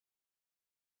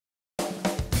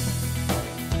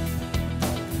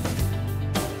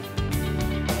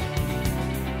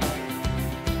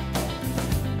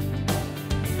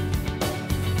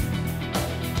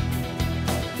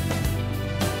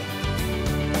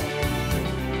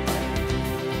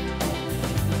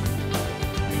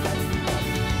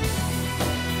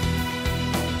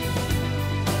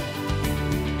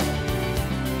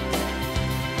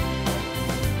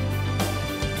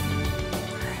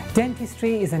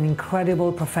Dentistry is an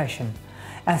incredible profession.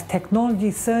 As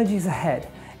technology surges ahead,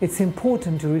 it's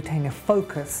important to retain a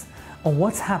focus on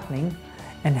what's happening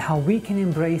and how we can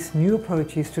embrace new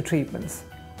approaches to treatments.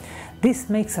 This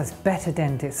makes us better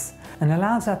dentists and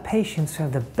allows our patients to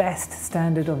have the best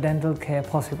standard of dental care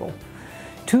possible.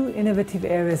 Two innovative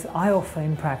areas I offer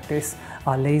in practice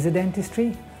are laser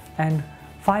dentistry and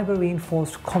fibre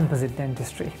reinforced composite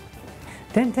dentistry.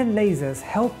 Dental lasers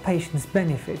help patients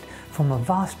benefit from a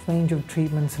vast range of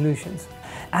treatment solutions.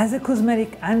 As a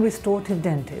cosmetic and restorative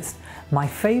dentist, my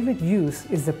favorite use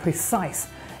is the precise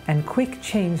and quick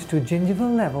change to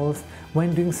gingival levels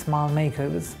when doing smile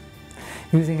makeovers.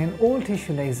 Using an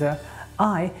all-tissue laser,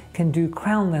 I can do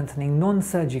crown lengthening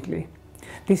non-surgically.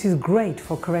 This is great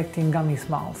for correcting gummy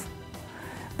smiles.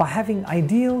 By having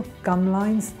ideal gum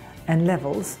lines and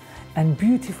levels and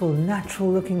beautiful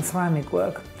natural-looking ceramic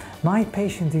work, my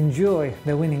patients enjoy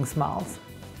their winning smiles.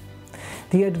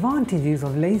 The advantages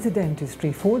of laser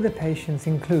dentistry for the patients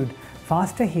include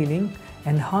faster healing,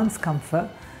 enhanced comfort.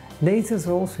 Lasers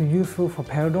are also useful for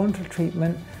periodontal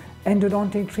treatment,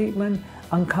 endodontic treatment,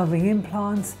 uncovering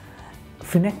implants,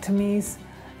 frenectomies,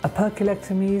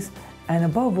 operculectomies, and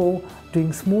above all,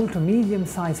 doing small to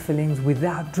medium-sized fillings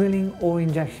without drilling or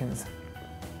injections.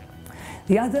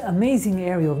 The other amazing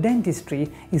area of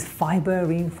dentistry is fibre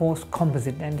reinforced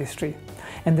composite dentistry,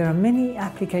 and there are many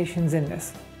applications in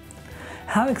this.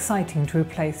 How exciting to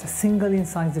replace a single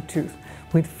incisor tooth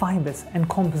with fibres and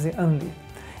composite only,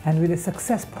 and with a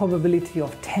success probability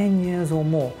of 10 years or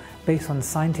more based on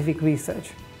scientific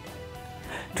research.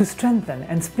 To strengthen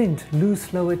and splint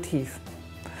loose lower teeth.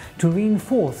 To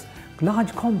reinforce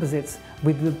large composites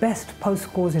with the best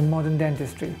post-cores in modern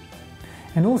dentistry.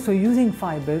 And also using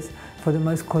fibres for the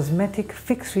most cosmetic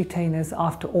fixed retainers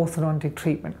after orthodontic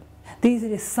treatment. These are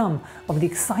just some of the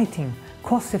exciting,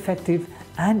 cost-effective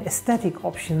and aesthetic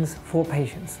options for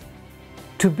patients.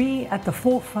 To be at the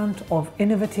forefront of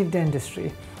innovative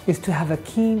dentistry is to have a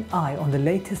keen eye on the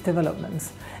latest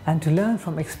developments and to learn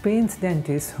from experienced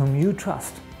dentists whom you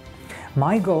trust.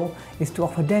 My goal is to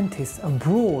offer dentists a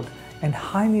broad and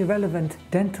highly relevant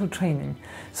dental training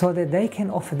so that they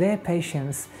can offer their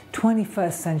patients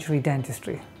 21st century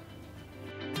dentistry.